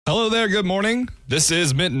Hello there, good morning. This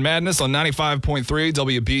is Mitten Madness on 95.3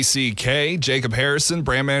 WBCK. Jacob Harrison,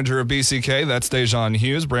 brand manager of BCK. That's Da'Jzon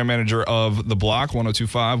Hughes, brand manager of The Block,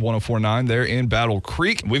 102.5, 104.9 there in Battle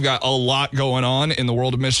Creek. We've got a lot going on in the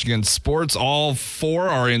world of Michigan sports. All four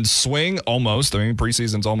are in swing, almost. I mean,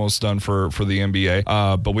 preseason's almost done for the NBA.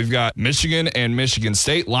 But we've got Michigan and Michigan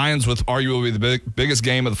State. Lions with arguably the biggest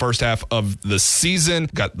game of the first half of the season.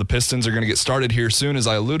 Got the Pistons are going to get started here soon, as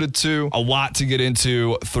I alluded to. A lot to get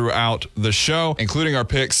into throughout the show, including our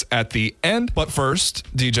picks at the end. But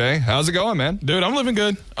first, DJ, how's it going, man? Dude, I'm living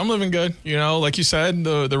good. You know, like you said,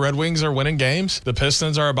 the Red Wings are winning games. The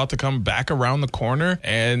Pistons are about to come back around the corner.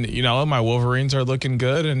 And, you know, my Wolverines are looking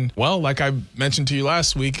good. And, well, like I mentioned to you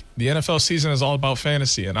last week, the NFL season is all about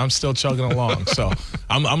fantasy, and I'm still chugging along. So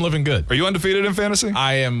I'm living good. Are you undefeated in fantasy?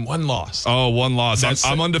 I am one loss. Oh, one loss.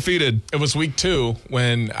 I'm undefeated. It was week 2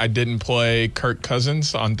 when I didn't play Kirk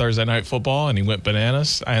Cousins on Thursday Night Football, and he went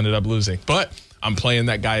bananas. I ended up losing. But I'm playing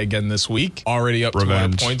that guy again this week. Already up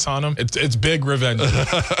 200 points on him. It's big revenge.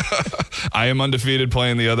 I am undefeated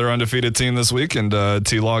playing the other undefeated team this week, and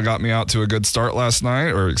T-Law got me out to a good start last night,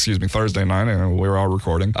 or excuse me, Thursday night. We were all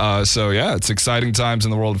recording. So, yeah, it's exciting times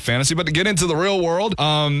in the world of fantasy. But to get into the real world,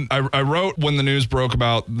 I wrote when the news broke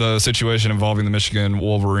about the situation involving the Michigan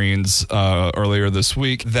Wolverines earlier this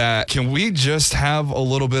week that can we just have a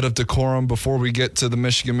little bit of decorum before we get to the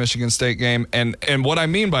Michigan State game? And what I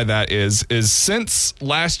mean by that is since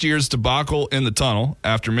last year's debacle in the tunnel,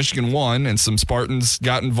 after Michigan won and some Spartans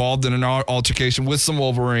got involved in an altercation with some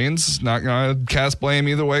Wolverines, not going to cast blame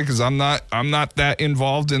either way because I'm not that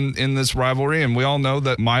involved in this rivalry, and we all know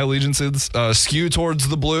that my allegiances skew towards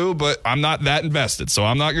the blue, but I'm not that invested, so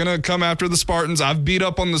I'm not going to come after the Spartans. I've beat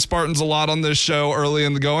up on the Spartans a lot on this show early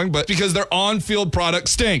in the going, but because their on-field product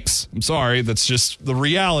stinks. I'm sorry, that's just the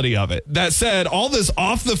reality of it. That said, all this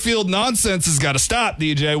off-the-field nonsense has got to stop,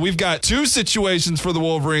 DJ. We've got two situations for the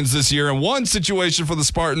Wolverines this year and one situation for the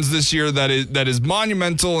Spartans this year that is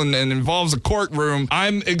monumental and involves a courtroom.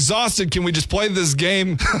 I'm exhausted. Can we just play this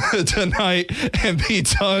game tonight and be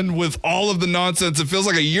done with all of the nonsense? It feels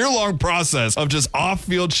like a year-long process of just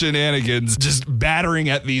off-field shenanigans, just battering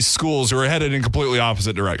at these schools who are headed in completely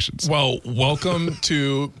opposite directions. Well, welcome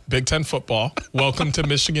to Big Ten football. Welcome to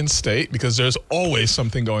Michigan State, because there's always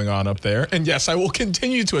something going on up there. And yes, I will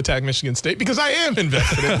continue to attack Michigan State because I am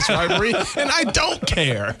invested in this rivalry. And I don't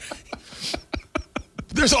care.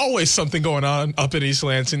 There's always something going on up in East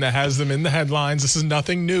Lansing that has them in the headlines. This is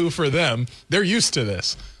nothing new for them. They're used to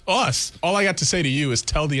this. Us, all I got to say to you is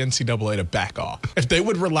tell the NCAA to back off. If they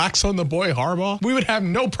would relax on the boy Harbaugh, we would have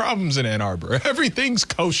no problems in Ann Arbor. Everything's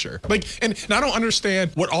kosher. And I don't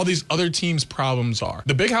understand what all these other teams' problems are.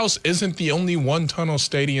 The Big House isn't the only one-tunnel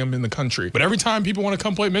stadium in the country. But every time people want to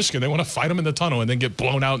come play Michigan, they want to fight them in the tunnel and then get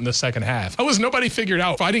blown out in the second half. How has nobody figured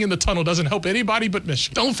out fighting in the tunnel doesn't help anybody but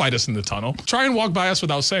Michigan? Don't fight us in the tunnel. Try and walk by us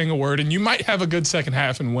without saying a word, and you might have a good second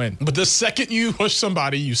half and win. But the second you push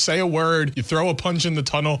somebody, you say a word, you throw a punch in the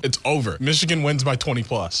tunnel, it's over. Michigan wins by 20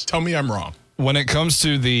 plus. Tell me I'm wrong. When it comes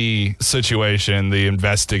to the situation, the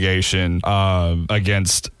investigation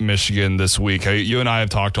against Michigan this week, you and I have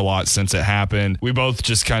talked a lot since it happened. We both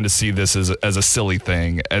just kind of see this as a silly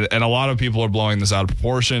thing. And a lot of people are blowing this out of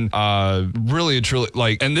proportion. Really,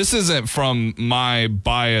 truly, and this isn't from my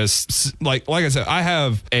bias. Like I said, I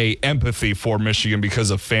have a empathy for Michigan because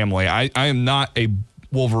of family. I am not a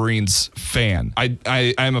Wolverines fan. I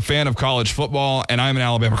am a fan of college football, and I'm an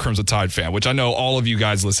Alabama Crimson Tide fan, which I know all of you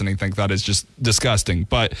guys listening think that is just disgusting.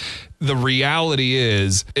 But the reality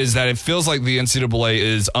is that it feels like the NCAA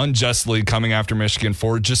is unjustly coming after Michigan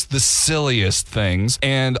for just the silliest things.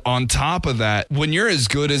 And on top of that, when you're as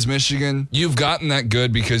good as Michigan, you've gotten that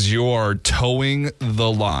good because you are towing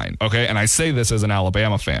the line. Okay. And I say this as an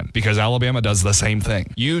Alabama fan because Alabama does the same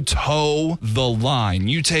thing. You toe the line.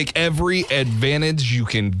 You take every advantage you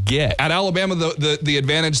can get. At Alabama, the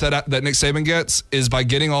advantage that Nick Saban gets is by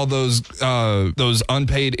getting all those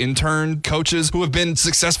unpaid intern coaches who have been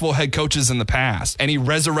successful head coaches in the past, and he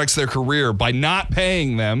resurrects their career by not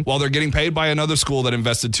paying them while they're getting paid by another school that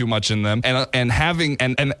invested too much in them, and having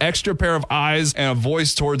an extra pair of eyes and a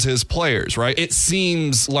voice towards his players, right? It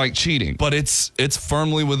seems like cheating, but it's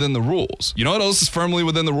firmly within the rules. You know what else is firmly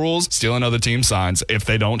within the rules? Stealing other team signs if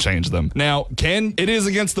they don't change them. Now, it is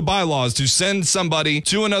against the bylaws to send somebody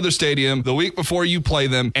to another stadium the week before you play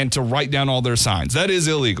them and to write down all their signs. That is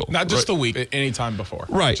illegal. Not just the week, any time before.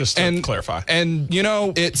 Right. Just to clarify. And, you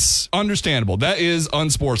know, it's That's understandable. That is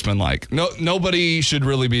unsportsmanlike. Nobody should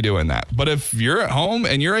really be doing that. But if you're at home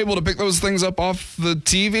and you're able to pick those things up off the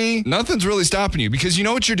TV, nothing's really stopping you, because you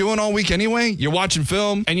know what you're doing all week anyway? You're watching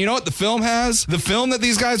film, and you know what the film has? The film that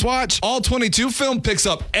these guys watch, all 22 film picks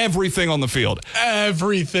up everything on the field.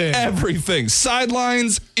 Everything.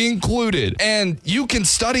 Sidelines included. And you can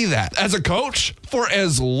study that as a coach for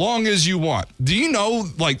as long as you want. Do you know,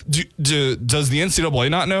 like, does the NCAA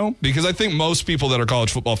not know? Because I think most people that are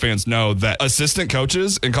college football fans know that assistant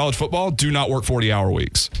coaches in college football do not work 40-hour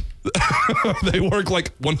weeks. They work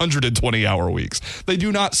like 120-hour weeks. They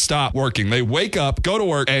do not stop working. They wake up, go to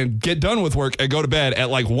work, and get done with work and go to bed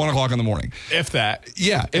at like 1 o'clock in the morning. If that.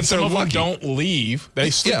 Yeah. If some of them don't leave,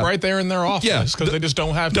 they sleep right there in their office because they just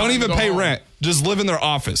don't have time. Don't even to pay home. Rent. Just live in their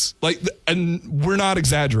office. And we're not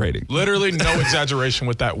exaggerating. Literally no exaggeration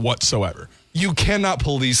with that whatsoever. You cannot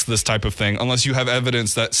police this type of thing unless you have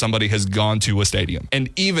evidence that somebody has gone to a stadium. And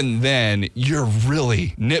even then, you're really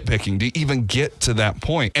nitpicking to even get to that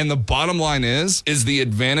point. And the bottom line is the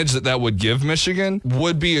advantage that would give Michigan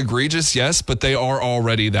would be egregious, yes, but they are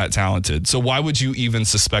already that talented. So why would you even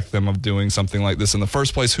suspect them of doing something like this in the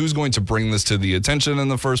first place? Who's going to bring this to the attention in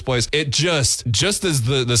the first place? It just as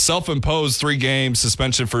the self-imposed 3-game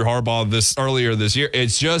suspension for Harbaugh earlier this year, it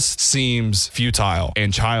just seems futile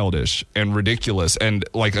and childish and ridiculous and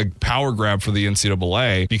like a power grab for the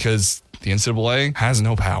NCAA, because the NCAA has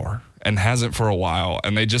no power and hasn't for a while,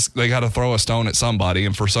 and they got to throw a stone at somebody,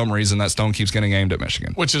 and for some reason that stone keeps getting aimed at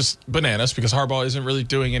Michigan, which is bananas because Harbaugh isn't really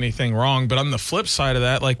doing anything wrong. But on the flip side of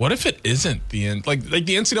that, like, what if it isn't the end? Like the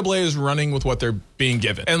NCAA is running with what they're being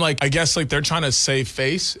given, and like I guess like they're trying to save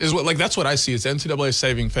face is what, like, that's what I see. It's NCAA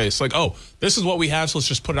saving face. Like, oh, this is what we have, so let's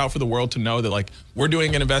just put it out for the world to know that like we're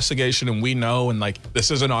doing an investigation and we know, and like this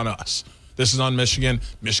isn't on us. This is on Michigan.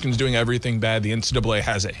 Michigan's doing everything bad. The NCAA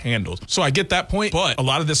has it handled. So I get that point, but a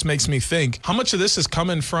lot of this makes me think, how much of this is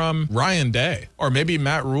coming from Ryan Day or maybe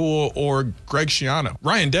Matt Rule or Greg Schiano?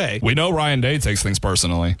 Ryan Day. We know Ryan Day takes things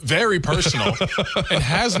personally. Very personal and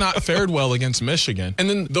has not fared well against Michigan. And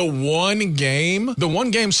then the one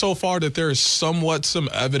game so far that there is somewhat some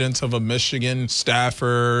evidence of a Michigan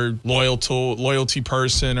staffer, loyalty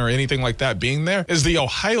person or anything like that being there is the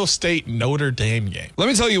Ohio State Notre Dame game. Let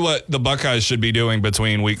me tell you what the Buckeyes should be doing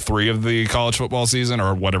between week 3 of the college football season,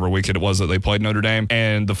 or whatever week it was that they played Notre Dame,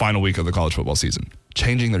 and the final week of the college football season.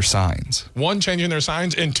 Changing their signs. 1, changing their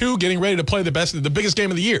signs, and 2, getting ready to play the biggest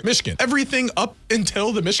game of the year, Michigan. Everything up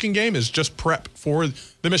until the Michigan game is just prep for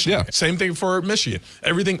the Michigan game. Same thing for Michigan.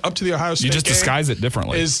 Everything up to the Ohio State game. You just disguise it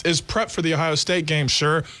differently. Is prep for the Ohio State game.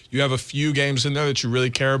 Sure, you have a few games in there that you really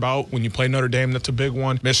care about. When you play Notre Dame, that's a big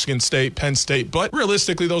one. Michigan State, Penn State. But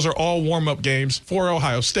realistically, those are all warm-up games for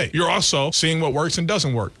Ohio State. You're also seeing what works and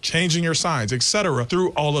doesn't work, changing your signs, etc.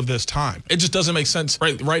 through all of this time. It just doesn't make sense.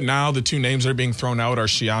 Right now, the 2 names that are being thrown out are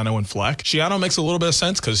Schiano and Fleck. Schiano makes a little bit of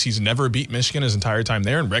sense because he's never beat Michigan his entire time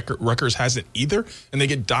there, and Rutgers hasn't either, and they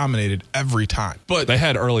get dominated every time. But they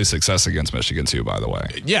had early success against Michigan too, by the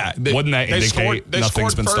way. Yeah. Wouldn't that indicate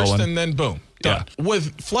nothing's been stolen? And then boom. Done. Yeah.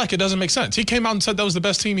 With Fleck, it doesn't make sense. He came out and said that was the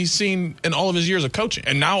best team he's seen in all of his years of coaching.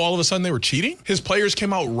 And now all of a sudden they were cheating? His players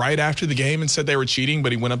came out right after the game and said they were cheating,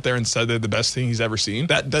 but he went up there and said they're the best thing he's ever seen.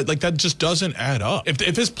 That just doesn't add up.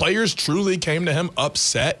 If his players truly came to him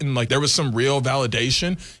upset and like there was some real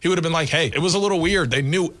validation, he would have been like, hey, it was a little weird. They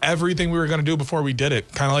knew everything we were going to do before we did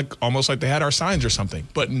it. Kind of like almost like they had our signs or something.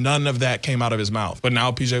 But none of that came out of his mouth. But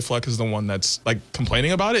now PJ Fleck is the one that's like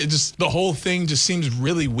complaining about it. The whole thing just seems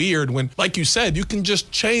really weird when, like you said, you can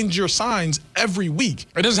just change your signs every week.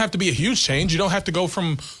 It doesn't have to be a huge change. You don't have to go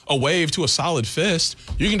from a wave to a solid fist.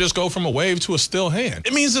 You can just go from a wave to a still hand.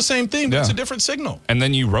 It means the same thing, but it's a different signal. And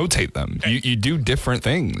then you rotate them. You do different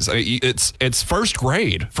things. It's first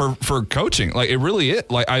grade for coaching. Like, it really is.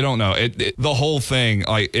 Like, I don't know. The whole thing,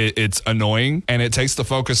 like, it's annoying, and it takes the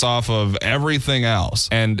focus off of everything else.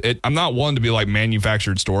 And I'm not one to be like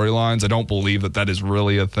manufactured storylines. I don't believe that is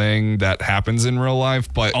really a thing that happens in real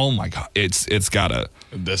life. But oh my God, it's gotta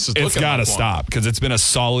stop, because it's been a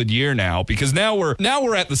solid year now. Because now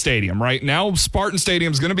we're at the stadium, right? Now Spartan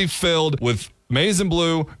Stadium is going to be filled with maize and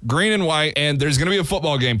blue, green and white, and there's going to be a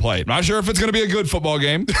football game played. Not sure if it's going to be a good football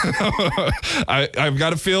game. I've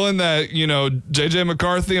got a feeling that, J.J.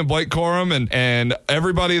 McCarthy and Blake Corum and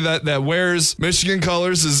everybody that wears Michigan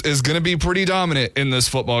colors is going to be pretty dominant in this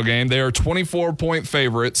football game. They are 24-point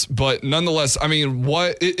favorites, but nonetheless, I mean,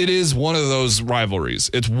 it is one of those rivalries.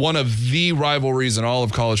 It's one of the rivalries in all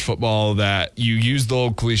of college football that you use the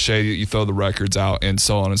old cliche that you throw the records out and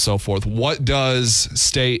so on and so forth. What does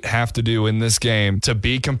State have to do in this game to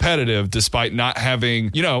be competitive despite not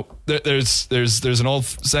having, there's an old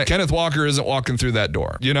saying, Kenneth Walker isn't walking through that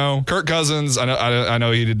door. You know, Kirk Cousins, I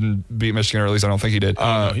know he didn't beat Michigan, or at least I don't think he did.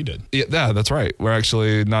 No, he did. Yeah, that's right. We're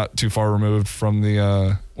actually not too far removed from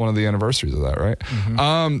the one of the anniversaries of that, right?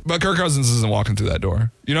 Mm-hmm. But Kirk Cousins isn't walking through that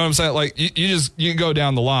door. You know what I'm saying? Like, you go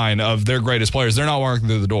down the line of their greatest players. They're not walking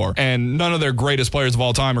through the door. And none of their greatest players of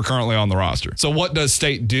all time are currently on the roster. So what does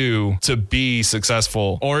State do to be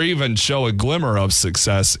successful or even show a glimmer of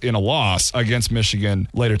success in a loss against Michigan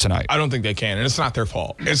later tonight? I don't think they can, and it's not their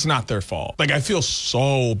fault. It's not their fault. Like, I feel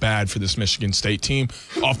so bad for this Michigan State team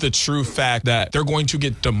off the true fact that they're going to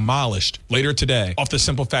get demolished later today off the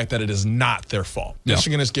simple fact that it is not their fault. Yeah.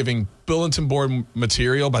 Michigan is giving bulletin board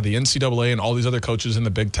material by the NCAA and all these other coaches in the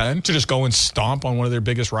Big Ten to just go and stomp on one of their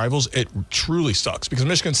biggest rivals. It truly sucks because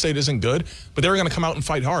Michigan State isn't good, but they were going to come out and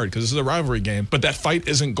fight hard because this is a rivalry game. But that fight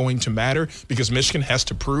isn't going to matter because Michigan has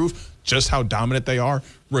to prove just how dominant they are,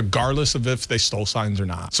 regardless of if they stole signs or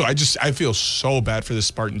not. So I feel so bad for this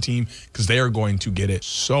Spartan team because they are going to get it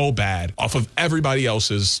so bad off of everybody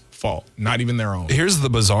else's fault, not even their own. Here's the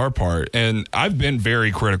bizarre part, and I've been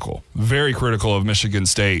very critical of Michigan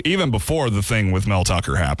State, even before the thing with Mel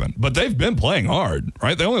Tucker happened. But they've been playing hard,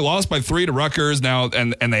 right? They only lost by 3 to Rutgers now,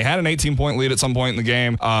 and they had an 18-point lead at some point in the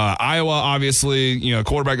game. Iowa, obviously,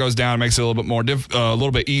 quarterback goes down, makes it a little bit more a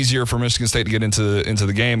little bit easier for Michigan State to get into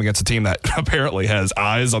the game against a team that apparently has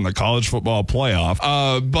eyes on the college football playoff.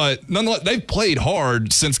 But nonetheless, they've played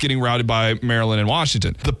hard since getting routed by Maryland and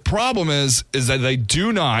Washington. The problem is that they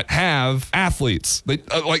do not have athletes. They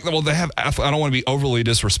have athletes. I don't want to be overly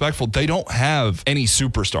disrespectful. They don't have any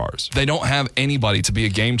superstars. They don't have anybody to be a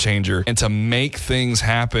game changer and to make things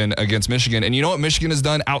happen against Michigan. And you know what Michigan has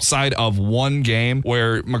done outside of one game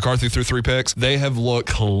where McCarthy threw 3 picks? They have looked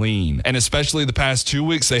clean. And especially the past 2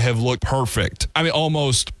 weeks, they have looked perfect. I mean,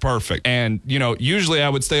 almost perfect. And, usually I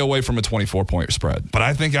would stay away from a 24-point spread, but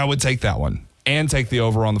I think I would take that one and take the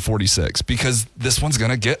over on the 46 because this one's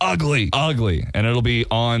going to get ugly. And it'll be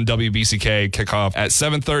on WBCK kickoff at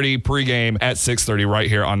 7:30, pregame at 6:30 right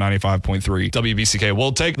here on 95.3 WBCK.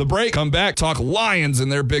 We'll take the break, come back, talk Lions in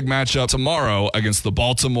their big matchup tomorrow against the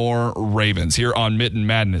Baltimore Ravens here on Mitten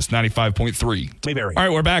Madness 95.3. Mayberry. All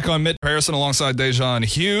right, we're back on Mitten. Harrison alongside Da'Jzon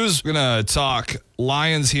Hughes. We're going to talk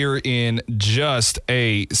Lions here in just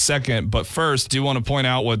a second. But first, do you want to point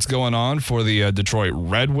out what's going on for the Detroit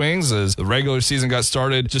Red Wings as the regular season got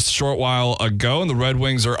started just a short while ago, and the Red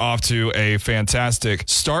Wings are off to a fantastic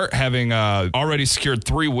start, having already secured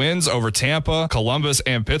 3 wins over Tampa, Columbus,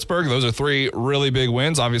 and Pittsburgh. Those are 3 really big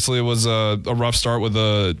wins. Obviously, it was a rough start with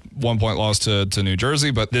a 1-point loss to New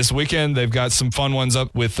Jersey, but this weekend they've got some fun ones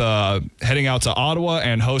up with heading out to Ottawa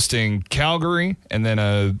and hosting Calgary, and then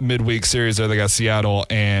a midweek series there. They got Seattle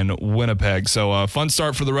and Winnipeg. So a fun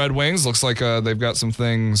start for the Red Wings. Looks like they've got some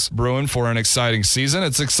things brewing for an exciting season.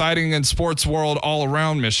 It's exciting in sports world all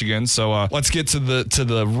around Michigan. So let's get to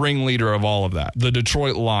the ringleader of all of that, the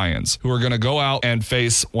Detroit Lions, who are going to go out and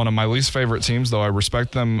face one of my least favorite teams, though I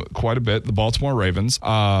respect them quite a bit, the Baltimore Ravens, who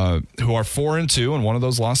are 4-2, and one of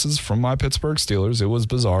those losses from my Pittsburgh Steelers. It was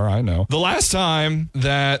bizarre, I know. The last time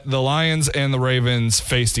that the Lions and the Ravens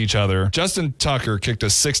faced each other, Justin Tucker kicked a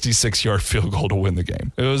 66-yard field goal to win the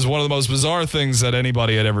game. It was one of the most bizarre things that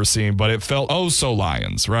anybody had ever seen, but it felt oh so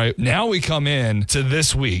Lions, right? Now we come in to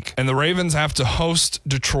this week, and the Ravens have to host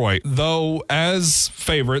Detroit, though as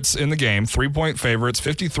favorites in the game, 3-point favorites,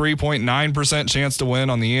 53.9% chance to win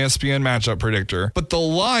on the ESPN matchup predictor. But the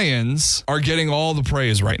Lions are getting all the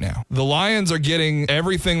praise right now. The Lions are getting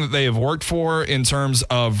everything that they have worked for in terms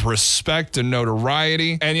of respect and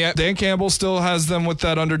notoriety, and yet Dan Campbell still has them with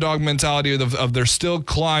that underdog mentality of they're still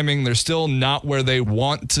climbing, they're still not where they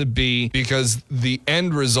want to be, because the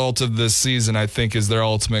end result of this season, I think, is their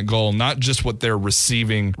ultimate goal, not just what they're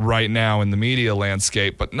receiving right now in the media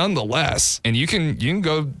landscape, but nonetheless. And you can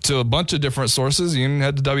go to a bunch of different sources. You can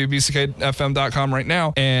head to WBCKFM.com right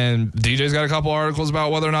now, and DJ's got a couple articles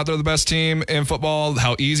about whether or not they're the best team in football,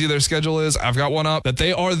 how easy their schedule is. I've got one up that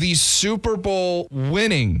they are the Super Bowl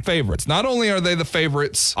winning favorites. Not only are they the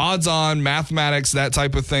favorites, odds on, mathematics, that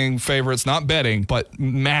type of thing, favorites, not betting, but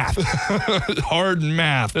math. Hard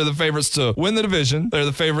math. They're the favorites to win the division. They're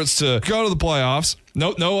the favorites to go to the playoffs.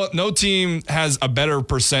 No team has a better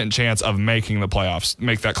percent chance of making the playoffs.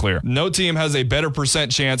 Make that clear. No team has a better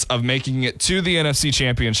percent chance of making it to the NFC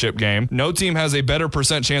Championship game. No team has a better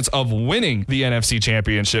percent chance of winning the NFC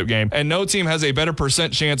Championship game. And no team has a better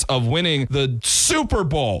percent chance of winning the Super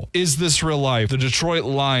Bowl. Is this real life? The Detroit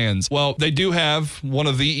Lions. Well, they do have one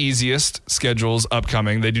of the easiest schedules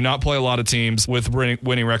upcoming. They do not play a lot of teams with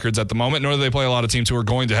winning records at the moment, nor do they play a lot of teams who are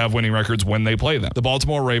going to have winning records when they play them. The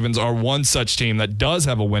Baltimore Ravens are one such team that does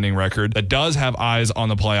have a winning record, that does have eyes on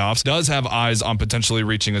the playoffs, does have eyes on potentially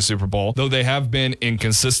reaching a Super Bowl. Though they have been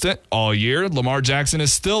inconsistent all year, Lamar Jackson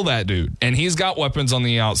is still that dude. And he's got weapons on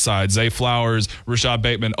the outside. Zay Flowers, Rashad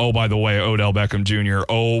Bateman, oh, by the way, Odell Beckham Jr.,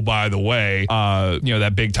 oh, by the way,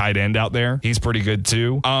 that big tight end out there. He's pretty good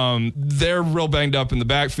too. They're real banged up in the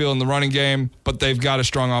backfield in the running game, but they've got a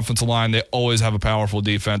strong offensive line. They always have a powerful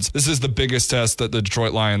defense. This is the biggest test that the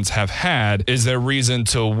Detroit Lions have had. Is there reason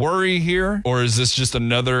to worry here, or is this just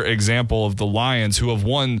another example of the Lions, who have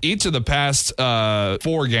won each of the past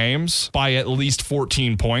 4 games by at least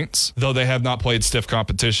 14 points, though they have not played stiff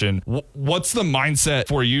competition? What's the mindset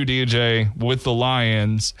for you, DJ, with the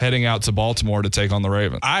Lions heading out to Baltimore to take on the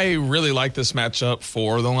Ravens? I really like this matchup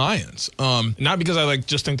for the Lions. Not because I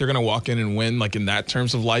just think they're going to walk in and win, in that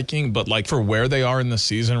terms of liking, but for where they are in the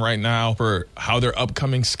season right now, for how their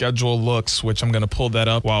upcoming schedule looks, which I'm going to pull that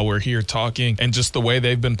up while we're here talking, and just the way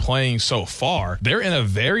they've been playing so far, they're in a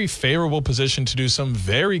very favorable position to do some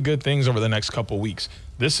very good things over the next couple weeks.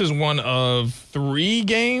 This is one of 3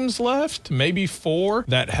 games left, maybe 4,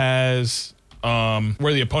 that has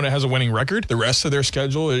where the opponent has a winning record. The rest of their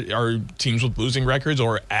schedule are teams with losing records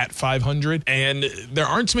or at 500. And there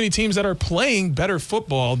aren't too many teams that are playing better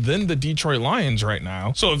football than the Detroit Lions right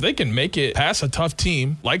now. So if they can make it past a tough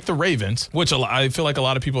team like the Ravens, which I feel like a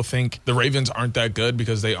lot of people think the Ravens aren't that good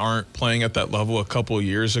because they aren't playing at that level a couple of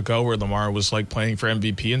years ago where Lamar was playing for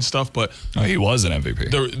MVP and stuff. But he was an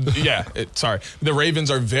MVP. The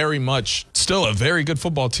Ravens are very much still a very good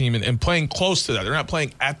football team and playing close to that. They're not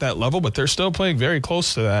playing at that level, but they're still playing very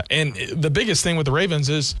close to that. And the biggest thing with the Ravens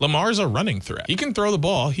is Lamar's a running threat. He can throw the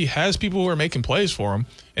ball. He has people who are making plays for him,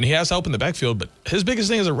 and he has help in the backfield, but his biggest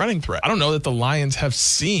thing is a running threat. I don't know that the Lions have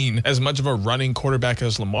seen as much of a running quarterback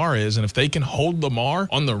as Lamar is, and if they can hold Lamar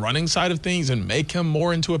on the running side of things and make him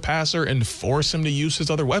more into a passer and force him to use his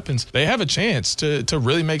other weapons, they have a chance to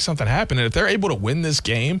really make something happen. And if they're able to win this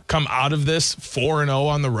game, come out of this 4-0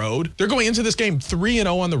 on the road, they're going into this game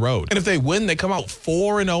 3-0 on the road. And if they win, they come out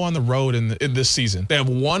 4-0 on the road in this season. They have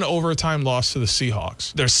 1 overtime loss to the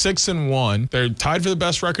Seahawks. They're 6-1. They're tied for the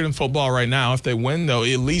best record in football right now. If they win, though,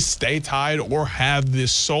 at least stay tied or have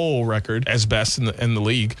this sole record as best in the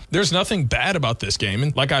league. There's nothing bad about this game.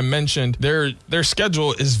 And like I mentioned, their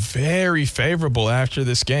schedule is very favorable after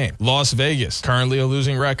this game. Las Vegas, currently a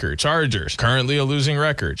losing record. Chargers, currently a losing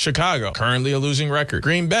record. Chicago, currently a losing record.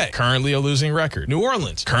 Green Bay, currently a losing record. New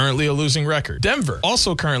Orleans, currently a losing record. Denver,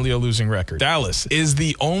 also currently a losing record. Dallas is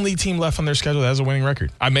the only team left on their schedule that has a winning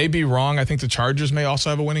record. I may be wrong. I think the Chargers may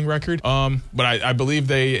also have a winning record. But I believe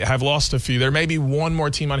they have lost a few. There may be one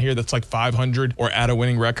more team on here that's 500 or at a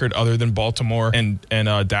winning record other than Baltimore and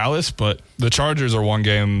Dallas, but the Chargers are 1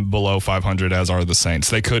 game below 500, as are the Saints.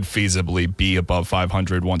 They could feasibly be above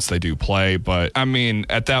 500 once they do play, but I mean,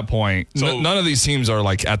 at that point, none of these teams are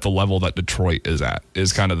at the level that Detroit is at,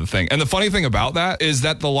 is kind of the thing. And the funny thing about that is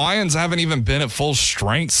that the Lions haven't even been at full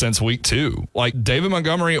strength since week 2. David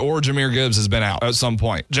Montgomery or Jahmyr Gibbs has been out at some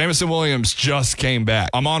point. Jameson Williams just came back.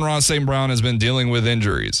 Amon-Ra St. Brown has been dealing with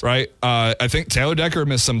injuries, right? I think Taylor Decker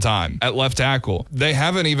missed some time at left tackle. They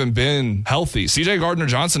haven't even been healthy. CJ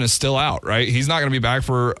Gardner-Johnson is still out, right? He's not going to be back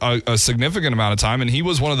for a significant amount of time, and he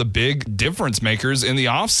was one of the big difference makers in the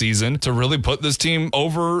offseason to really put this team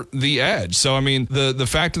over the edge. So, I mean, the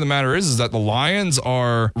fact of the matter is that the Lions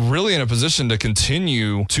are really in a position to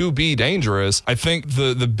continue to be dangerous. I think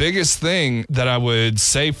the biggest thing that I would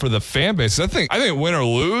say for the fan base, I think win or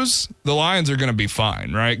lose, the Lions are going to be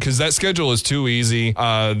fine, right? Because that schedule is too easy.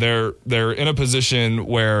 They're in a position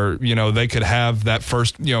where they could have that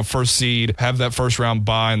first seed, have that first round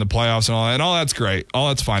bye in the playoffs and all that. And all that's great. All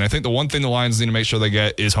that's fine. I think the one thing the Lions need to make sure they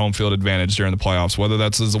get is home field advantage during the playoffs, whether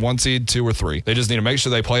that's as a 1 seed, 2 or 3. They just need to make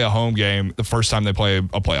sure they play a home game the first time they play a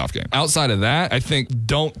playoff game. Outside of that, I think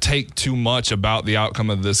don't take too much about the outcome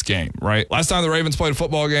of this game, right? Last time the Ravens played a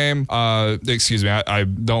football game, excuse me, I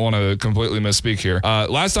don't want to completely misspeak here.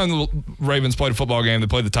 Last time the Ravens played a football game, they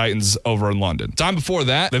played the Titans over in London. Time before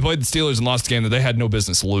that, they played the Steelers and lost a game that they had no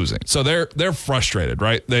business losing. So they're frustrated,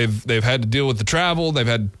 right? They've had to deal with the travel. They've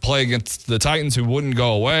had to play against the Titans who wouldn't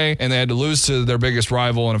go away, and they had to lose to their biggest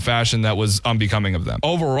rival in a fashion that was unbecoming of them.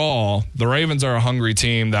 Overall, the Ravens are a hungry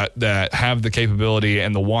team that have the capability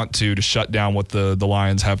and the want to shut down what the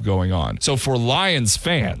Lions have going on. So for Lions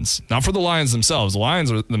fans, not for the Lions themselves, the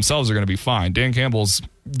Lions themselves are going to be fine. Dan Campbell's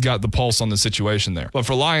got the pulse on the situation there. But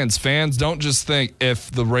for Lions fans, don't just think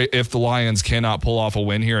if the Lions cannot pull off a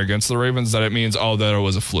win here against the Ravens that it means, oh, that it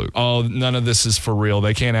was a fluke. Oh, none of this is for real.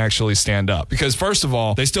 They can't actually stand up. Because first of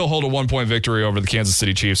all, they still hold a 1-point victory over the Kansas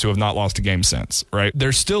City Chiefs, who have not lost a game since, right?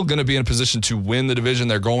 They're still going to be in a position to win the division.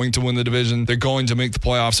 They're going to win the division. They're going to make the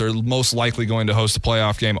playoffs. They're most likely going to host a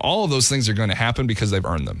playoff game. All of those things are going to happen because they've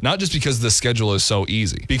earned them. Not just because the schedule is so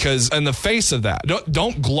easy. Because in the face of that,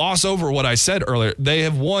 don't gloss over what I said earlier. They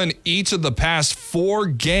have won each of the past 4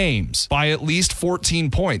 games by at least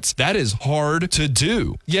 14 points. That is hard to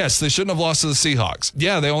do. Yes, they shouldn't have lost to the Seahawks.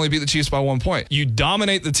 Yeah, they only beat the Chiefs by 1 point. You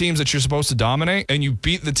dominate the teams that you're supposed to dominate, and you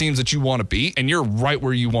beat the teams that you want to beat, and you're right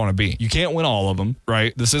where you want to be. You can't win all of them,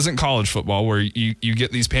 right? This isn't college football where you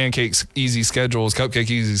get these cupcake easy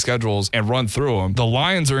schedules and run through them. The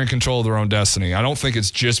Lions are in control of their own destiny. I don't think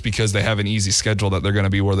it's just because they have an easy schedule that they're going to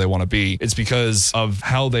be where they want to be. It's because of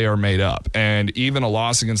how they are made up. And even a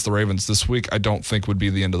loss against the Ravens this week, I don't think would be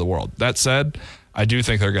the end of the world. That said, I do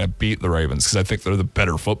think they're going to beat the Ravens because I think they're the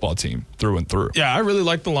better football team through and through. Yeah, I really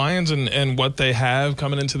like the Lions and what they have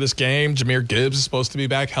coming into this game. Jahmyr Gibbs is supposed to be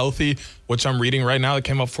back healthy, which I'm reading right now. It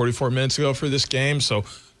came up 44 minutes ago for this game, so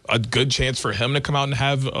a good chance for him to come out and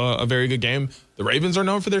have a very good game. The Ravens are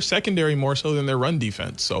known for their secondary more so than their run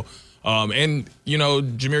defense. So, and, you know,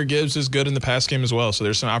 Jahmyr Gibbs is good in the pass game as well, so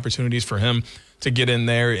there's some opportunities for him to get in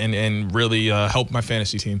there and really help my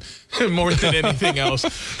fantasy team more than anything else.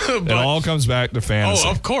 But, it all comes back to fantasy. Oh,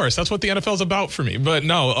 of course. That's what the NFL is about for me. But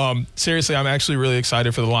no, seriously, I'm actually really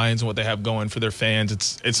excited for the Lions and what they have going for their fans.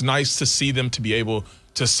 It's nice to see them to be able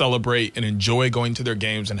to celebrate and enjoy going to their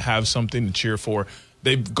games and have something to cheer for.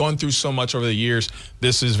 They've gone through so much over the years.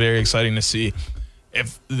 This is very exciting to see.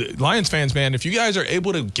 If the Lions fans, man, if you guys are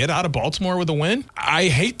able to get out of Baltimore with a win, I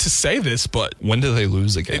hate to say this, but when do they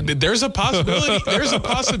lose again? There's a possibility. There's a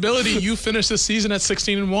possibility you finish the season at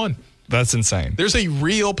 16-1. That's insane. There's a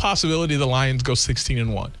real possibility the Lions go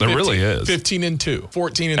 16-1. There really is. 15-2,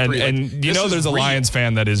 14-3. And you know, there's a Lions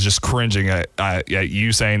fan that is just cringing at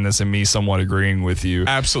you saying this and me somewhat agreeing with you.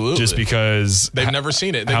 Absolutely. Just because they've never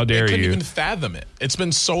seen it. How dare you? They couldn't even fathom it. It's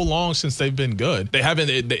been so long since they've been good. They haven't.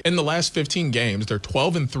 In the last 15 games, they're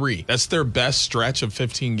 12-3. That's their best stretch of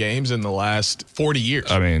 15 games in the last 40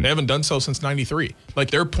 years. I mean, they haven't done so since '93.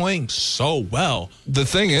 Like, they're playing so well. The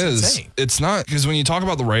thing is, insane. It's not because when you talk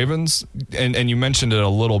about the Ravens, and you mentioned it a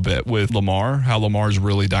little bit with Lamar, how Lamar's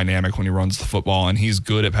really dynamic when he runs the football and he's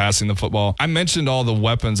good at passing the football. I mentioned all the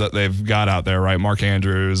weapons that they've got out there, right? Mark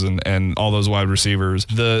Andrews and all those wide receivers.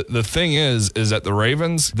 The thing is that the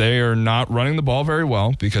Ravens, they are not running the ball very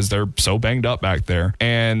well because they're so banged up back there.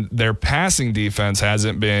 And their passing defense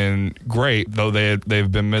hasn't been great, though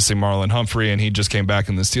they've been missing Marlon Humphrey, and he just came back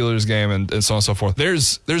in the Steelers game and so on and so forth.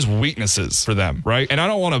 There's weaknesses for them, right? And I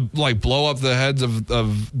don't want to like blow up the heads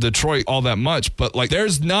of Detroit all that much, but like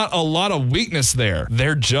there's not a lot of weakness there.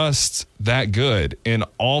 They're just that good in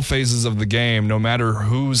all phases of the game, no matter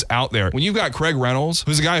who's out there. When you've got Craig Reynolds,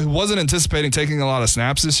 who's a guy who wasn't anticipating taking a lot of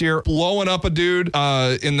snaps this year, blowing up a dude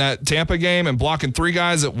in that Tampa game and blocking 3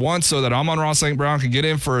 guys at once so that Amon-Ra St. Brown could get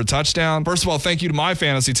in for a touchdown. First of all, thank you to my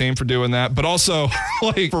fantasy team for doing that, but also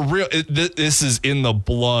like for real, this is in the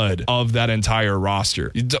blood of that entire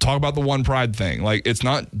roster. You talk about the one pride thing. Like, it's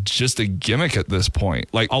not just a gimmick at this point.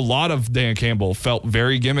 Like, a lot of Dan Campbell felt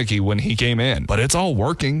very gimmicky when he came in, but it's all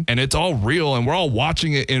working and it's all real and we're all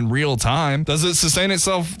watching it in real time. Does it sustain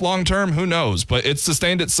itself long term? Who knows? But it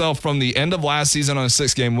sustained itself from the end of last season on a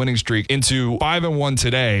 6-game winning streak into 5-1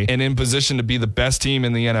 today and in position to be the best team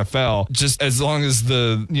in the NFL. Just as long as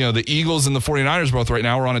the Eagles and the 49ers both right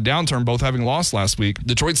now are on a downturn, both having lost last week.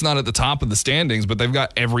 Detroit's not at the top of the standings, but they've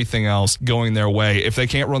got everything else going their way. If they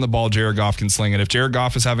can't run the ball, Jared Goff can sling it. If Jared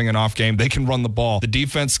Goff is having an off game, they can run the ball. The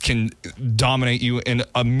defense can dominate you in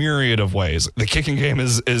a myriad of ways. The kicking game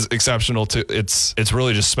is exceptional too. It's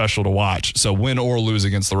really just special to watch. So win or lose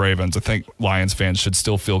against the Ravens, I think Lions fans should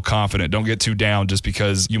still feel confident. Don't get too down just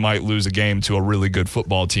because you might lose a game to a really good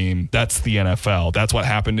football team. That's the NFL. That's what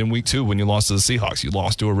happened in week 2 when you lost to the Seahawks. You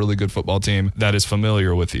lost to a really good football team that is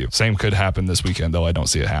familiar with you. Same could happen this weekend, though I don't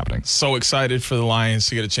see it happening. So excited for the Lions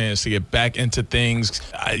to get a chance to get back into things.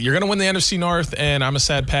 You're going to win the NFC North, and I'm a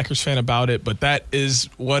sad Packers fan about it, but that is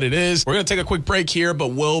what it is. We're going to take a quick break here, but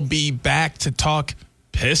we'll be back to talk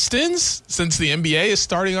Pistons since the NBA is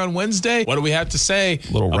starting on Wednesday. What do we have to say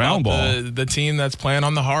little round ball? The team that's playing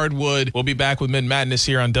on the hardwood. We'll be back with Mitten Madness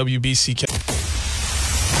here on WBCK.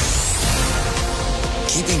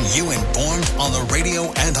 Keeping you informed on the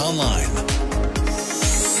radio and online.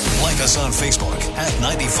 Like us on Facebook at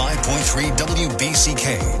 95.3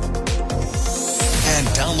 WBCK. And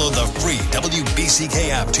download the free WBCK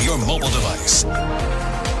app to your mobile device.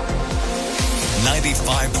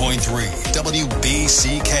 95.3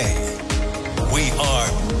 WBCK. We are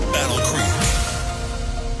Battle Creek.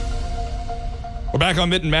 We're back on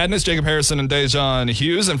Mitten Madness. Jacob Harrison and Da'Jzon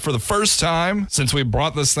Hughes. And for the first time since we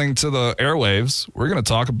brought this thing to the airwaves, we're going to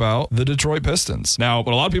talk about the Detroit Pistons. Now,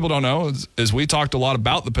 what a lot of people don't know is we talked a lot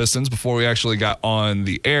about the Pistons before we actually got on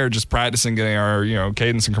the air, just practicing, getting our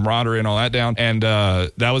cadence and camaraderie and all that down. And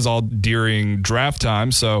that was all during draft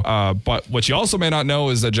time. So, but what you also may not know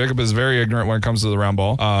is that Jacob is very ignorant when it comes to the round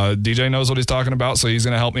ball. DJ knows what he's talking about, so he's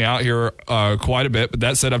going to help me out here quite a bit. But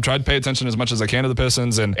that said, I've tried to pay attention as much as I can to the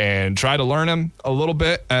Pistons and try to learn him a little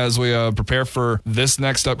bit as we prepare for this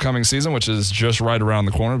next upcoming season, which is just right around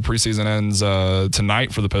the corner. The preseason ends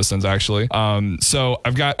tonight for the Pistons, actually. So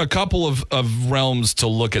I've got a couple of realms to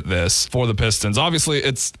look at this for the Pistons. Obviously,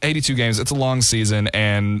 it's 82 games. It's a long season,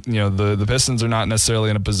 and the Pistons are not necessarily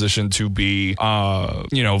in a position to be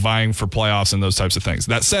vying for playoffs and those types of things.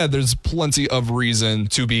 That said, there's plenty of reason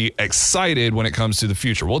to be excited when it comes to the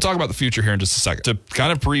future. We'll talk about the future here in just a second. To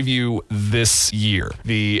kind of preview this year,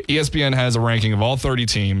 the ESPN has a ranking of all 30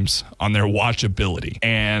 teams on their watchability,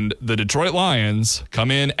 and the Detroit Lions come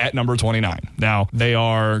in at number 29. Now, they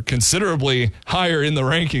are considerably higher in the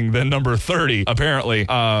ranking than number 30, apparently,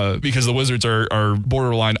 because the Wizards are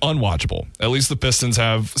borderline unwatchable. At least the Pistons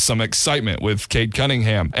have some excitement with Cade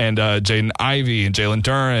Cunningham and Jaden Ivey and Jalen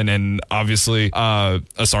Duren and obviously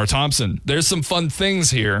Asar Thompson. There's some fun things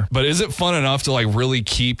here, but is it fun enough to really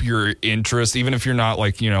keep your interest, even if you're not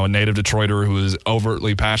a native Detroiter who is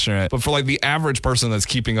overtly passionate, but for the average person that's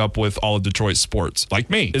keeping up with all of Detroit sports, like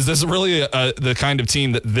me? Is this really the kind of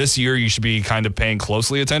team that this year you should be kind of paying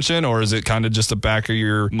closely attention, or is it kind of just a back of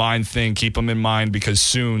your mind thing? Keep them in mind because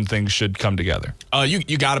soon things should come together.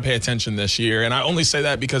 You got to pay attention this year, and I only say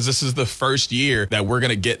that because this is the first year that we're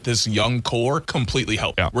going to get this young core completely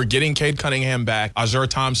healthy. Yeah. We're getting Cade Cunningham back, Asar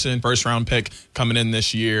Thompson, first-round pick coming in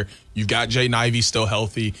this year. You've got Jaden Ivey still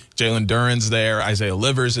healthy. Jalen Duren's there. Isaiah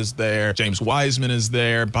Livers is there. James Wiseman is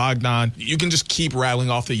there. Bogdan. You can just keep rattling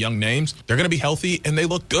off the young names. They're going to be healthy, and they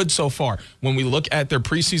look good so far. When we look at their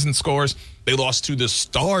preseason scores, they lost to the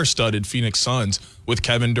star-studded Phoenix Suns with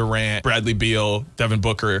Kevin Durant, Bradley Beal, Devin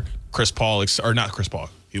Booker, Chris Paul, or not Chris Paul.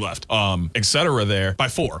 He left, et cetera, there by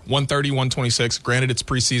 4, 130-126. Granted, it's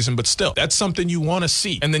preseason, but still, that's something you want to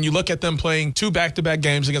see. And then you look at them playing 2 back-to-back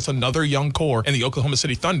games against another young core in the Oklahoma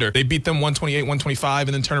City Thunder. They beat them 128-125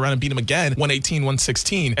 and then turn around and beat them again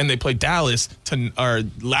 118-116. And they played Dallas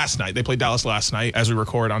last night. They played Dallas last night as we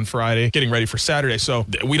record on Friday, getting ready for Saturday. So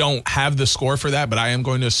we don't have the score for that, but I am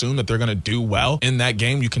going to assume that they're going to do well in that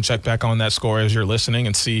game. You can check back on that score as you're listening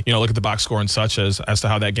and see, look at the box score and such as to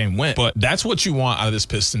how that game went. But that's what you want out of this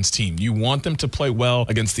Pistons team. You want them to play well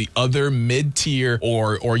against the other mid-tier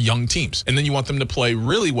or young teams. And then you want them to play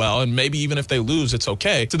really well, and maybe even if they lose, it's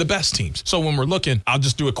okay, to the best teams. So when we're looking, I'll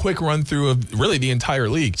just do a quick run through of really the entire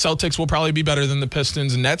league. Celtics will probably be better than the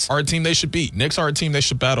Pistons. Nets are a team they should beat. Knicks are a team they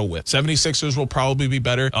should battle with. 76ers will probably be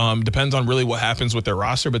better. Depends on really what happens with their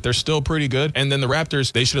roster, but they're still pretty good. And then the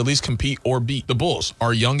Raptors, they should at least compete or beat. The Bulls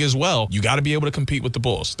are young as well. You got to be able to compete with the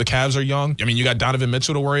Bulls. The Cavs are young. I mean, you got Donovan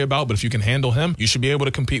Mitchell to worry about, but if you can handle him, you should be able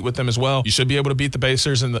to compete with them as well. You should be able to beat the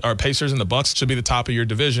Pacers and the Bucks should be the top of your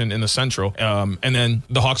division in the Central. And then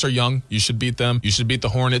the Hawks are young. You should beat them. You should beat the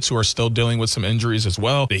Hornets, who are still dealing with some injuries as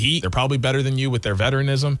well. The Heat, they're probably better than you with their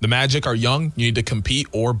veteranism. The Magic are young. You need to compete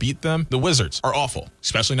or beat them. The Wizards are awful,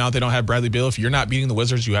 especially now that they don't have Bradley Beal. If you're not beating the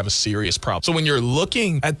Wizards, you have a serious problem. So when you're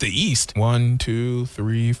looking at the East, 1, 2,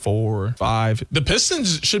 3, 4, 5, the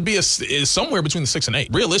Pistons should be is somewhere between the 6 and 8.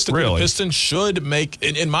 Realistically, the Pistons should make,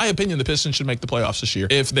 in my opinion, the Pistons should make the playoffs this year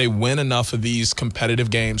if they win enough of these competitive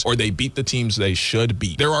games or they beat the teams they should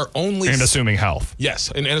beat. There are only assuming health.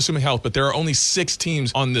 Yes, and assuming health, but there are only 6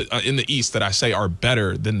 teams on the in the East that I say are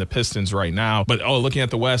better than the Pistons right now. But looking at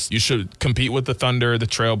the West, you should compete with the Thunder, the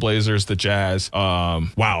Trailblazers, the Jazz.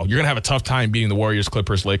 Wow, you're gonna have a tough time beating the Warriors,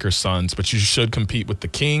 Clippers, Lakers, Suns, but you should compete with the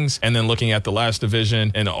Kings. And then looking at the last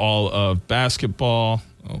division in all of basketball.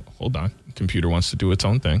 Oh, hold on. Computer wants to do its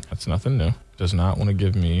own thing. That's nothing new. Does not want to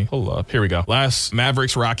give me pull up. Here we go. Last,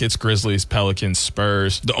 Mavericks, Rockets, Grizzlies, Pelicans,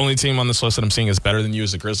 Spurs. The only team on this list that I'm seeing is better than you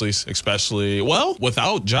is the Grizzlies, especially,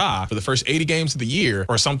 without Ja for the first 80 games of the year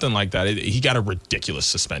or something like that. He got a ridiculous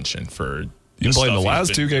suspension for you played the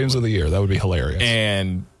last 2 games of the year. That would be hilarious.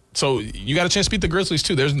 And so you got a chance to beat the Grizzlies,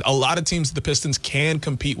 too. There's a lot of teams that the Pistons can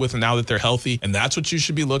compete with now that they're healthy, and that's what you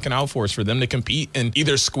should be looking out for, is for them to compete and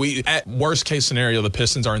either squeeze. At worst case scenario, the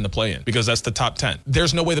Pistons are in the play-in because that's the top 10.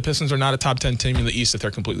 There's no way the Pistons are not a top 10 team in the East if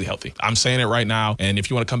they're completely healthy. I'm saying it right now, and if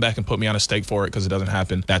you want to come back and put me on a stake for it because it doesn't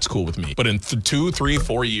happen, that's cool with me. But in 2, 3,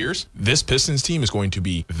 4 years, this Pistons team is going to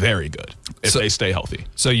be very good. if they stay healthy.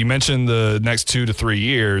 So you mentioned the next 2 to 3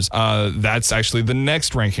 years. That's actually the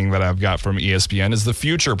next ranking that I've got from ESPN is the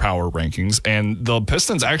future power rankings. And the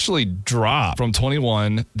Pistons actually dropped from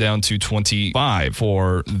 21 down to 25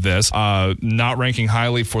 for this. Not ranking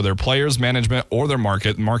highly for their players, management, or their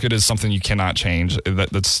market. Market is something you cannot change.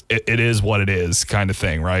 It is what it is kind of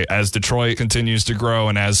thing, right? As Detroit continues to grow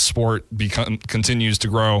and as sport continues to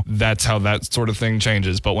grow, that's how that sort of thing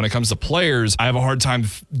changes. But when it comes to players, I have a hard time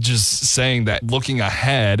just saying that looking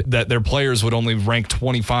ahead that their players would only rank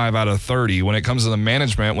 25 out of 30. When it comes to the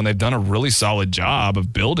management, when they've done a really solid job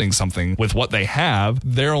of building something with what they have,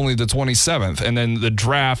 they're only the 27th. And then the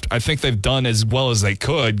draft, I think they've done as well as they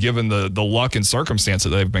could given the luck and circumstance that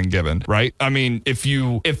they've been given, right? I mean, if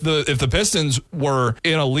the Pistons were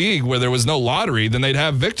in a league where there was no lottery, then they'd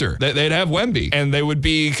have Victor, they'd have Wemby, and they would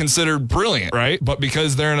be considered brilliant, right? But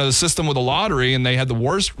because they're in a system with a lottery and they had the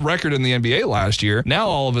worst record in the NBA last year, now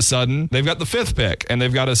all of a sudden they've got the 5th pick and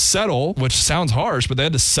they've got to settle, which sounds harsh, but they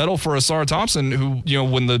had to settle for Asar Thompson, who,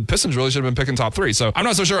 when the Pistons really should have been picking top 3. So I'm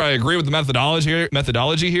not so sure I agree with the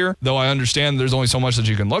methodology here, though I understand there's only so much that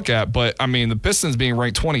you can look at. But I mean, the Pistons being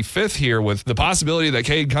ranked 25th here with the possibility that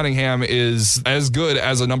Cade Cunningham is as good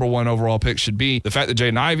as a number 1 overall pick should be, the fact that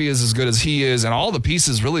Jaden Ivey is as good as he is, and all the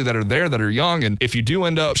pieces really that are there that are young. And if you do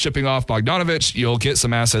end up shipping off Bogdanovich, you'll get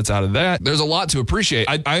some assets out of that. There's a lot to appreciate.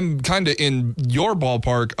 I'm kind of in your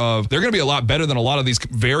ballpark of they're going to be a lot better than a lot of these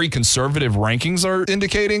very conservative rankings are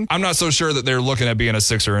indicating. I'm not so sure that they're looking at being a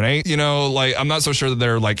 6 or an 8. I'm not so sure that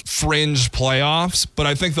they're like fringe playoffs, but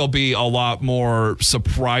I think they'll be a lot more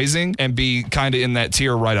surprising and be kind of in that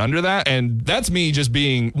tier right under that. And that's me just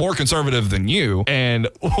being more conservative than you and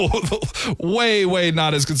way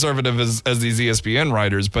not as conservative as these ESPN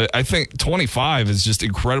writers. But I think 25 is just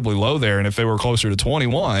incredibly low there. And if they were closer to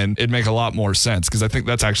 21, it'd make a lot more sense because I think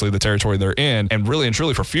that's actually the territory they're in. And really and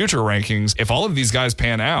truly for future rankings, if all of these guys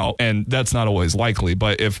pan out, and that's not always likely,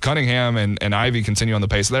 but if Cunningham and Ivy continue on the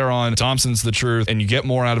pace they're on, Thompson's the truth, and you get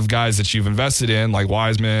more out of guys that you've invested in, like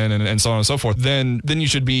Wiseman and so on and so forth, then you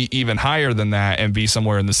should be even higher than that and be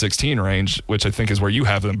somewhere in the 16 range, which I think is where you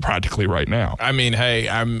have them practically right now. I mean, hey,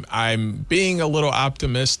 I'm being a little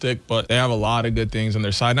optimistic, but they have a lot of good things on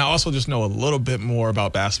their side. And I also just know a little bit more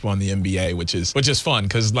about basketball in the NBA, which is fun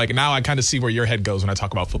because like now I kind of see where your head goes when I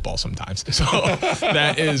talk about football sometimes. So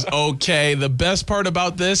that is okay. The best part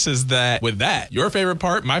about this is that with that, your favorite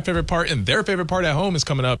part, my favorite part, and their favorite part at home is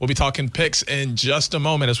coming up. We'll be talking picks in just a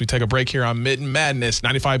moment as we take a break here on Mitten Madness,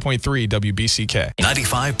 95.3 WBCK.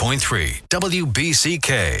 95.3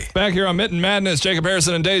 WBCK. Back here on Mitten Madness, Jacob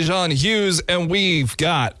Harrison and Da'Jzon Hughes, and we've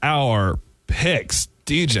got our picks.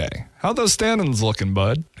 DJ, how those standings looking,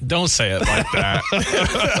 bud? Don't say it like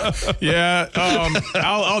that. Yeah,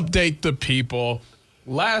 I'll update the people.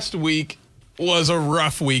 Last week was a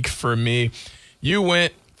rough week for me. You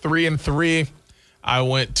went 3-3. I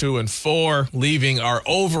went 2-4, leaving our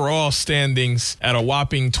overall standings at a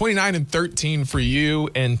whopping 29-13 for you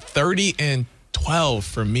and 30-12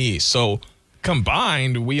 for me. So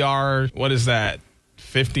combined, we are, what is that,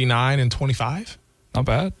 59-25? Not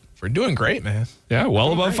bad. We're doing great, man. Yeah,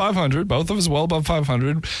 well above 500. Both of us well above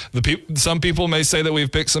 500. Some people may say that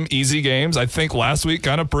we've picked some easy games. I think last week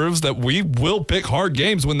kind of proves that we will pick hard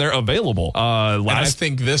games when they're available. And I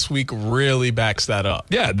think this week really backs that up.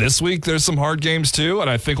 Yeah, this week there's some hard games too, and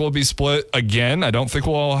I think we'll be split again. I don't think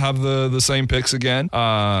we'll all have the same picks again.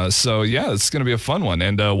 So yeah, it's going to be a fun one.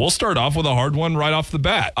 And we'll start off with a hard one right off the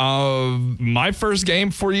bat. My first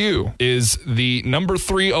game for you is the number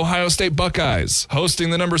 3 Ohio State Buckeyes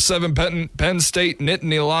hosting the number 7 Penn State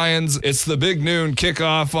Nittany Lions. It's the big noon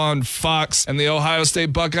kickoff on Fox, and the Ohio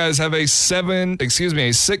State Buckeyes have a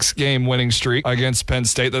 6-game winning streak against Penn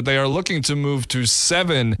State that they are looking to move to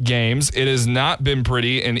 7 games. It has not been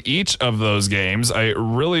pretty in each of those games. I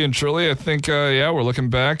think, we're looking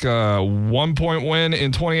back. 1-point win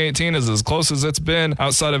in 2018 is as close as it's been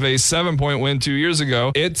outside of a 7-point win 2 years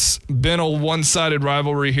ago. It's been a one-sided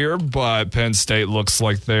rivalry here, but Penn State looks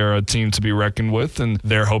like they're a team to be reckoned with, and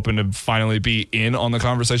they're hoping to finally be in on the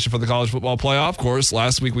conversation for the college football playoff. Of course,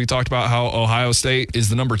 last week we talked about how Ohio State is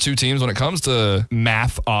the number 2 teams when it comes to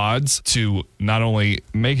math odds to not only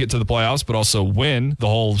make it to the playoffs, but also win the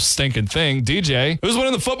whole stinking thing. DJ, who's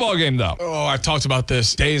winning the football game, though? Oh, I've talked about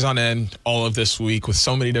this days on end all of this week with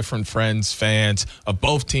so many different friends, fans of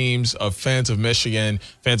both teams, of fans of Michigan,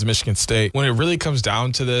 fans of Michigan State. When it really comes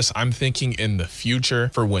down to this, I'm thinking in the future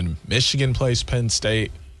for when Michigan plays Penn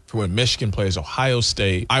State, for when Michigan plays Ohio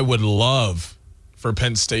State. I would love for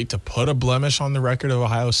Penn State to put a blemish on the record of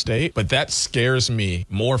Ohio State, but that scares me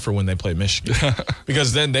more for when they play Michigan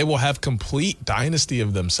because then they will have complete dynasty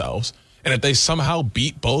of themselves And if they somehow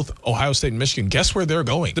beat both Ohio State and Michigan, guess where they're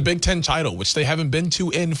going? The Big Ten title, which they haven't been to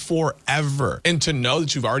in forever. And to know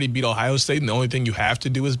that you've already beat Ohio State and the only thing you have to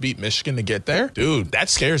do is beat Michigan to get there, dude, that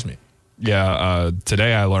scares me. Yeah,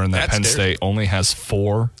 today I learned that Penn State only has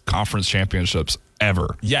 4 conference championships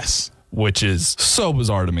ever. Yes. Which is so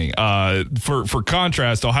bizarre to me. For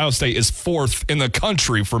contrast, Ohio State is 4th in the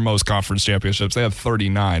country for most conference championships. They have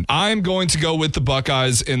 39. I'm going to go with the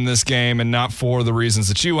Buckeyes in this game, and not for the reasons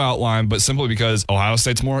that you outlined, but simply because Ohio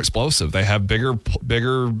State's more explosive. They have bigger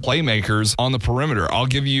playmakers on the perimeter. I'll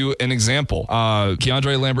give you an example.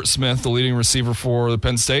 Keandre Lambert-Smith, the leading receiver for the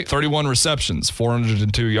Penn State, 31 receptions,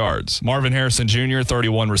 402 yards. Marvin Harrison Jr.,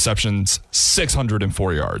 31 receptions,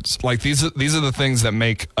 604 yards. Like these are the things that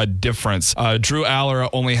make a difference. Drew Aller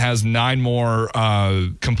only has 9 more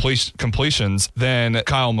completions than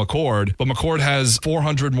Kyle McCord, but McCord has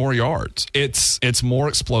 400 more yards. It's more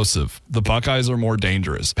explosive. The Buckeyes are more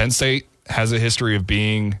dangerous. Penn State has a history of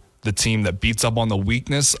being the team that beats up on the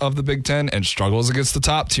weakness of the Big Ten and struggles against the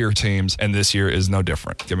top tier teams, and this year is no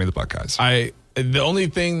different. Give me the Buckeyes. The only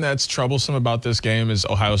thing that's troublesome about this game is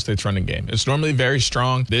Ohio State's running game. It's normally very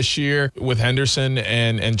strong. This year with Henderson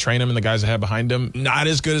and Trainum and the guys that have behind them, not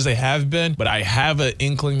as good as they have been, but I have an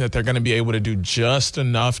inkling that they're going to be able to do just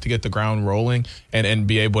enough to get the ground rolling and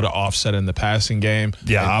be able to offset in the passing game.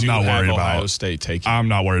 Yeah, I'm not worried about Ohio State taking. I'm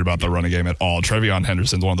not worried about the running game at all. Trevion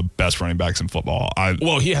Henderson's one of the best running backs in football.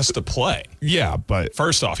 Well, he has to play. Yeah, but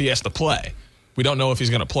first off, he has to play. We don't know if he's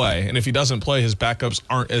going to play. And if he doesn't play, his backups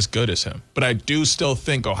aren't as good as him. But I do still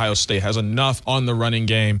think Ohio State has enough on the running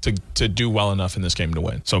game to do well enough in this game to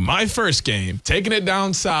win. So my first game, taking it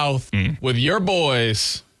down south with your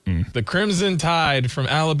boys, the Crimson Tide from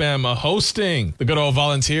Alabama, hosting the good old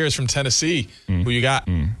Volunteers from Tennessee. Who you got?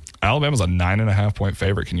 Alabama's a 9.5-point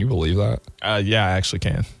favorite. Can you believe that? Yeah, I actually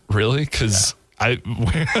can. Really? Because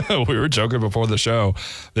we were joking before the show.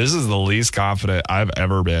 This is the least confident I've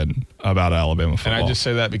ever been about Alabama football. And I just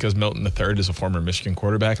say that because Milton III is a former Michigan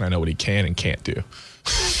quarterback, and I know what he can and can't do.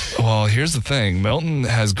 Well, here's the thing. Milton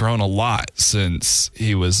has grown a lot since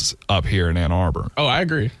he was up here in Ann Arbor. Oh, I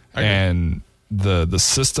agree. And the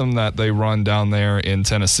system that they run down there in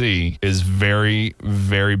Tennessee is very,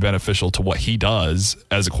 very beneficial to what he does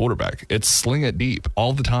as a quarterback. It's sling it deep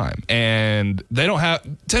all the time. And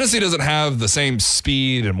Tennessee doesn't have the same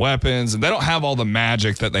speed and weapons, and they don't have all the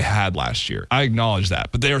magic that they had last year. I acknowledge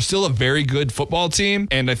that. But they are still a very good football team.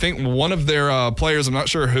 And I think one of their players, I'm not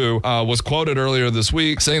sure who, was quoted earlier this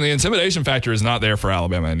week saying the intimidation factor is not there for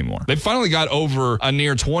Alabama anymore. They finally got over a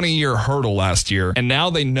near 20-year hurdle last year. And now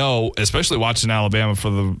they know, especially watching Alabama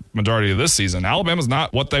for the majority of this season, Alabama's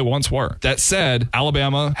not what they once were. That said,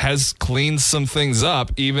 Alabama has cleaned some things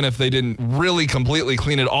up, even if they didn't really completely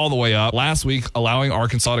clean it all the way up last week, allowing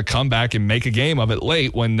Arkansas to come back and make a game of it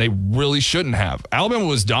late when they really shouldn't have. Alabama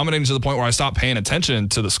was dominating to the point where I stopped paying attention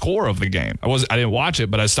to the score of the game. I didn't watch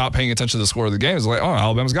it, but I stopped paying attention to the score of the game. It was like, oh,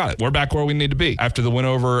 Alabama's got it. We're back where we need to be after the win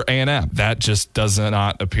over A&M. That just does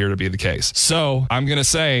not appear to be the case. So I'm going to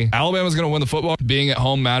say Alabama's going to win the football. Being at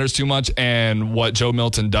home matters too much, and what Joe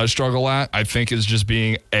Milton does struggle at, I think, is just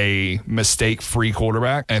being a mistake-free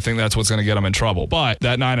quarterback. And I think that's what's going to get him in trouble. But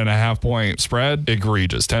that 9.5-point spread,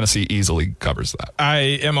 egregious. Tennessee easily covers that. I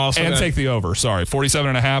am also take the over. Sorry,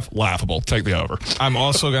 47.5, laughable. Take the over. I'm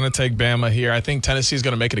also going to take Bama here. I think Tennessee's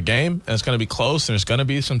going to make it a game, and it's going to be close, and there's going to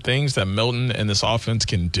be some things that Milton and this offense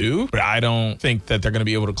can do. But I don't think that they're going to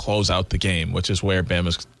be able to close out the game, which is where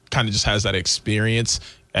Bama's kind of just has that experience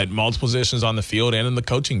at multiple positions on the field and in the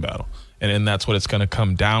coaching battle. And that's what it's going to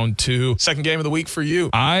come down to. Second game of the week for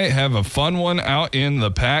you. I have a fun one out in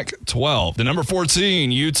the Pac-12. The number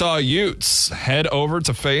 14 Utah Utes head over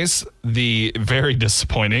to face the very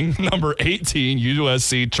disappointing number 18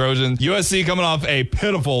 USC Trojans. USC coming off a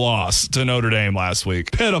pitiful loss to Notre Dame last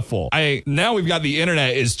week. Pitiful. Now we've got the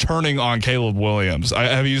internet is turning on Caleb Williams.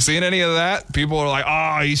 Have you seen any of that? People are like,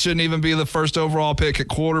 oh, he shouldn't even be the first overall pick at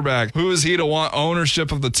quarterback. Who is he to want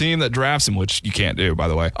ownership of the team that drafts him, which you can't do, by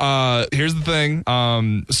the way. Here's the thing.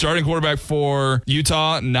 Starting quarterback for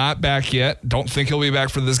Utah, not back yet. Don't think he'll be back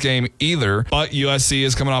for this game either. But USC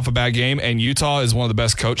is coming off a bad game, and Utah is one of the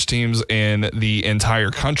best coach teams in the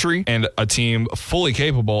entire country and a team fully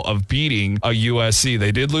capable of beating a USC.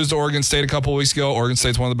 They did lose to Oregon State a couple weeks ago. Oregon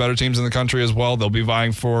State's one of the better teams in the country as well. They'll be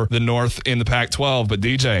vying for the North in the Pac-12. But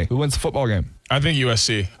DJ, who wins the football game? I think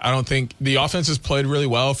USC. I don't think the offense has played really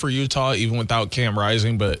well for Utah, even without Cam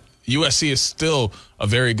Rising, but USC is still a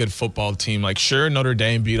very good football team. Like, sure, Notre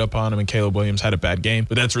Dame beat up on them and Caleb Williams had a bad game,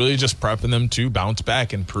 but that's really just prepping them to bounce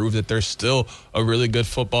back and prove that they're still a really good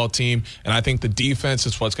football team. And I think the defense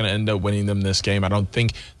is what's going to end up winning them this game. I don't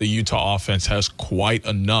think the Utah offense has quite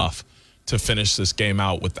enough to finish this game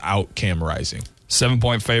out without Cam Rising.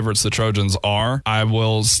 7-point favorites the Trojans are. I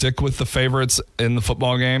will stick with the favorites in the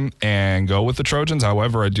football game and go with the Trojans.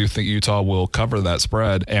 However, I do think Utah will cover that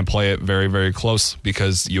spread and play it very, very close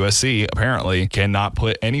because USC apparently cannot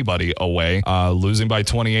put anybody away. Losing by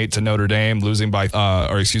 28 to Notre Dame, winning by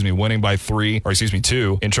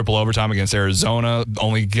 2 in triple overtime against Arizona,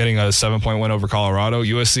 only getting a 7-point win over Colorado.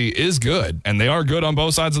 USC is good, and they are good on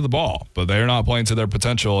both sides of the ball, but they're not playing to their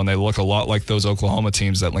potential, and they look a lot like those Oklahoma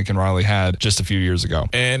teams that Lincoln Riley had just a few years ago.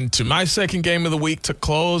 And to my second game of the week to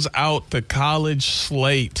close out the college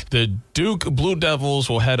slate, the Duke Blue Devils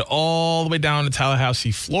will head all the way down to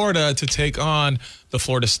Tallahassee, Florida to take on the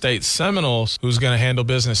Florida State Seminoles. Who's going to handle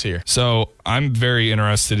business here? So I'm very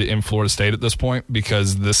interested in Florida State at this point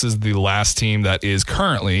because this is the last team that is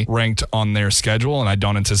currently ranked on their schedule, and I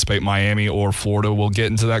don't anticipate Miami or Florida will get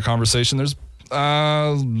into that conversation. There's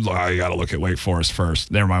I got to look at Wake Forest first.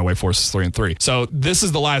 Never mind, Wake Forest is 3-3. So this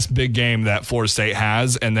is the last big game that Florida State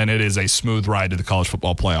has, and then it is a smooth ride to the college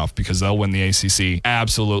football playoff because they'll win the ACC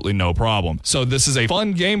absolutely no problem. So this is a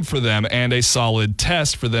fun game for them and a solid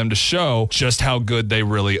test for them to show just how good they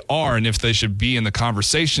really are and if they should be in the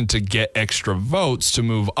conversation to get extra votes to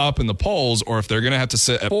move up in the polls or if they're going to have to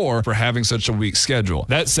sit at 4 for having such a weak schedule.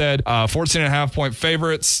 That said, 14.5-point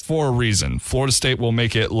favorites for a reason. Florida State will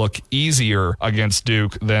make it look easier against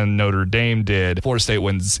Duke than Notre Dame did. Florida State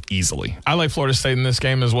wins easily. I like Florida State in this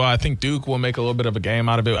game as well. I think Duke will make a little bit of a game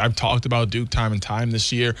out of it. I've talked about Duke time and time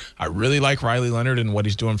this year. I really like Riley Leonard and what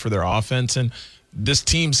he's doing for their offense. And this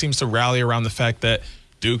team seems to rally around the fact that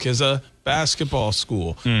Duke is a basketball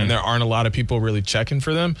school and there aren't a lot of people really checking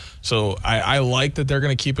for them. So I like that they're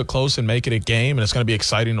going to keep it close and make it a game, and it's going to be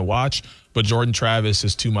exciting to watch. But Jordan Travis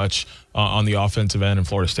is too much on the offensive end, and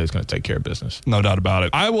Florida State's going to take care of business. No doubt about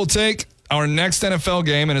it. I will take our next NFL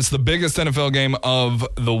game, and it's the biggest NFL game of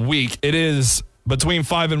the week. It is between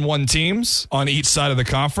 5-1 teams on each side of the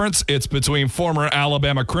conference. It's between former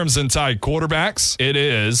Alabama Crimson Tide quarterbacks. It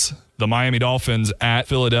is the Miami Dolphins at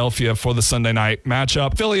Philadelphia for the Sunday night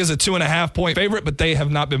matchup. Philly is a 2.5-point favorite, but they have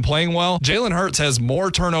not been playing well. Jalen Hurts has more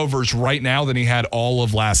turnovers right now than he had all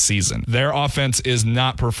of last season. Their offense is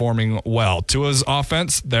not performing well. Tua's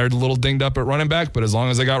offense, they're a little dinged up at running back, but as long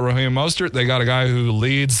as they got Raheem Mostert, they got a guy who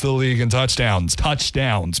leads the league in touchdowns.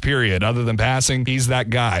 Touchdowns, period. Other than passing, he's that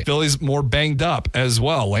guy. Philly's more banged up as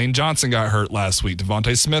well. Lane Johnson got hurt last week.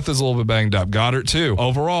 Devontae Smith is a little bit banged up. Goddard too.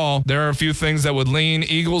 Overall, there are a few things that would lean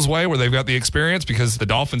Eagles' way where they've got the experience because the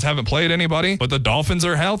Dolphins haven't played anybody, but the Dolphins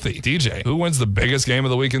are healthy. DJ, who wins the biggest game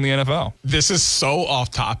of the week in the NFL? This is so off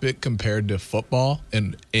topic compared to football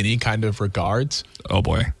in any kind of regards. Oh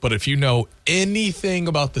boy. But if you know anything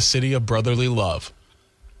about the city of brotherly love,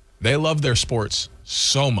 they love their sports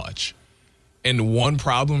so much. And one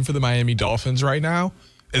problem for the Miami Dolphins right now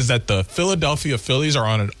is that the Philadelphia Phillies are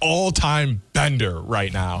on an all-time bender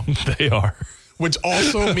right now. They are. Which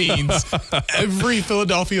also means every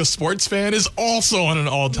Philadelphia sports fan is also on an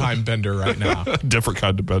all-time bender right now. Different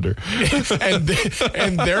kind of bender.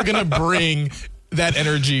 and they're going to bring that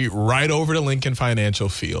energy right over to Lincoln Financial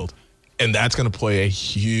Field. And that's going to play a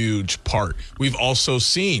huge part. We've also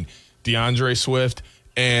seen DeAndre Swift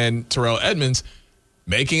and Terrell Edmonds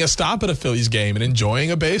making a stop at a Phillies game and enjoying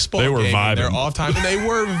a baseball game. They were vibing. They're off time, and they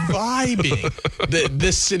were vibing.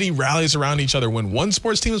 This city rallies around each other. When one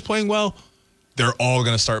sports team is playing well, they're all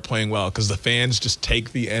going to start playing well because the fans just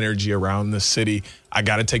take the energy around the city. I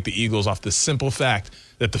got to take the Eagles off the simple fact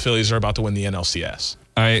that the Phillies are about to win the NLCS.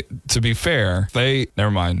 To be fair,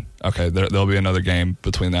 never mind. Okay, there'll be another game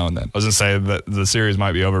between now and then. I was going to say that the series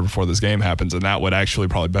might be over before this game happens, and that would actually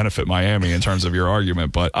probably benefit Miami in terms of your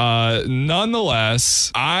argument. But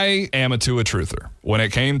nonetheless, I am a Tua truther. When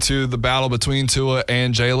it came to the battle between Tua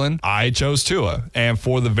and Jalen, I chose Tua, and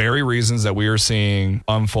for the very reasons that we are seeing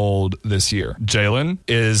unfold this year. Jalen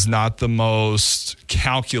is not the most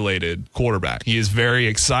calculated quarterback. He is very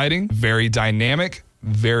exciting, very dynamic,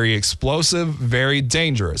 very explosive, very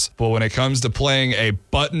dangerous. But when it comes to playing a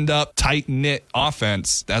buttoned-up, tight-knit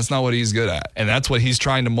offense, that's not what he's good at. And that's what he's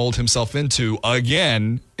trying to mold himself into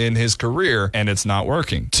again in his career, and it's not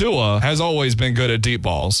working. Tua has always been good at deep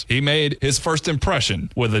balls. He made his first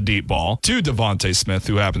impression with a deep ball to Devontae Smith,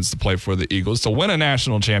 who happens to play for the Eagles, to win a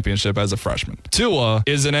national championship as a freshman. Tua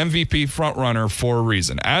is an MVP frontrunner for a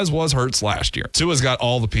reason, as was Hurts last year. Tua's got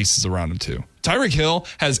all the pieces around him, too. Tyreek Hill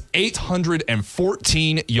has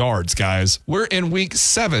 814 yards, guys. We're in week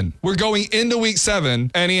 7. We're going into week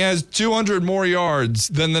 7, and he has 200 more yards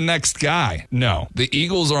than the next guy. No, the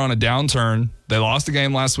Eagles are on a downturn. They lost a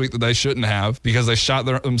game last week that they shouldn't have because they shot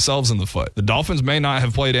themselves in the foot. The Dolphins may not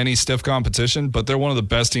have played any stiff competition, but they're one of the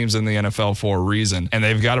best teams in the NFL for a reason. And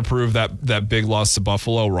they've got to prove that big loss to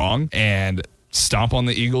Buffalo wrong and stomp on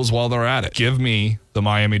the Eagles while they're at it. Give me the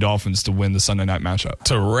Miami Dolphins to win the Sunday night matchup.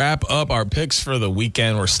 To wrap up our picks for the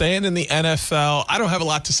weekend, we're staying in the NFL. I don't have a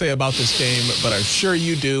lot to say about this game, but I'm sure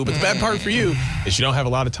you do. But the bad part for you is you don't have a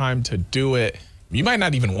lot of time to do it. You might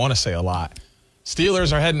not even want to say a lot.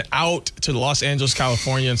 Steelers are heading out to Los Angeles,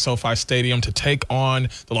 California, in SoFi Stadium to take on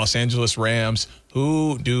the Los Angeles Rams.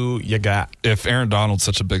 Who do you got? If Aaron Donald's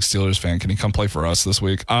such a big Steelers fan, can he come play for us this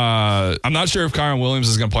week? I'm not sure if Kyron Williams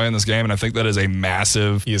is going to play in this game, and I think that is a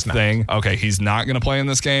massive thing. Okay, he's not going to play in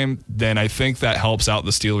this game. Then I think that helps out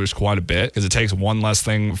the Steelers quite a bit because it takes one less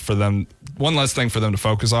thing for them to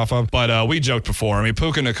focus off of. But we joked before. I mean,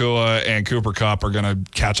 Puka Nacua and Cooper Kupp are going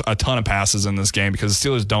to catch a ton of passes in this game because the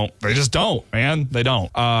Steelers don't. They just don't, man. They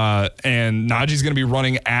don't. And Najee's going to be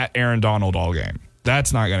running at Aaron Donald all game.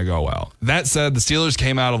 That's not going to go well. That said, the Steelers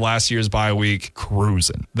came out of last year's bye week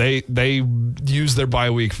cruising. They used their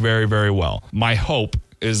bye week very, very well. My hope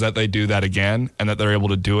is that they do that again and that they're able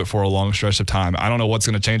to do it for a long stretch of time. I don't know what's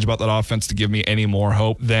going to change about that offense to give me any more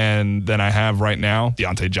hope than I have right now.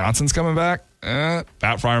 Deontay Johnson's coming back. Pat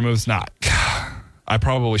Fryermuth's not. I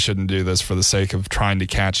probably shouldn't do this for the sake of trying to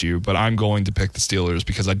catch you, but I'm going to pick the Steelers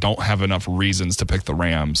because I don't have enough reasons to pick the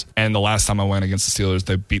Rams. And the last time I went against the Steelers,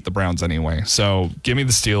 they beat the Browns anyway. So give me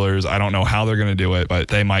the Steelers. I don't know how they're going to do it, but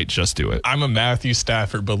they might just do it. I'm a Matthew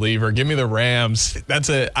Stafford believer. Give me the Rams. That's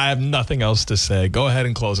it. I have nothing else to say. Go ahead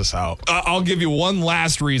and close us out. I'll give you one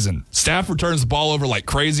last reason. Stafford turns the ball over like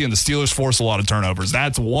crazy, and the Steelers force a lot of turnovers.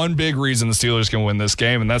 That's one big reason the Steelers can win this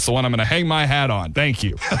game, and that's the one I'm going to hang my hat on. Thank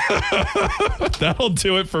you. That'll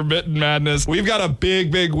do it for Mitten Madness. We've got a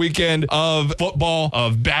big, big weekend of football,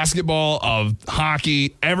 of basketball, of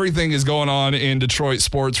hockey. Everything is going on in Detroit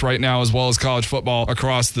sports right now, as well as college football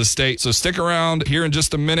across the state. So stick around here in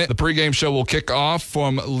just a minute. The pregame show will kick off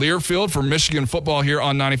from Learfield for Michigan football here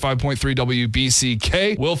on 95.3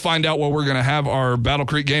 WBCK. We'll find out where we're going to have our Battle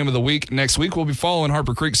Creek game of the week next week. We'll be following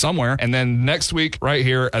Harper Creek somewhere. And then next week, right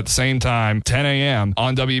here at the same time, 10 a.m.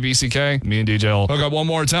 on WBCK, me and DJ will hook up one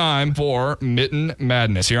more time for Mitten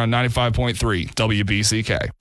Madness here on 95.3 WBCK.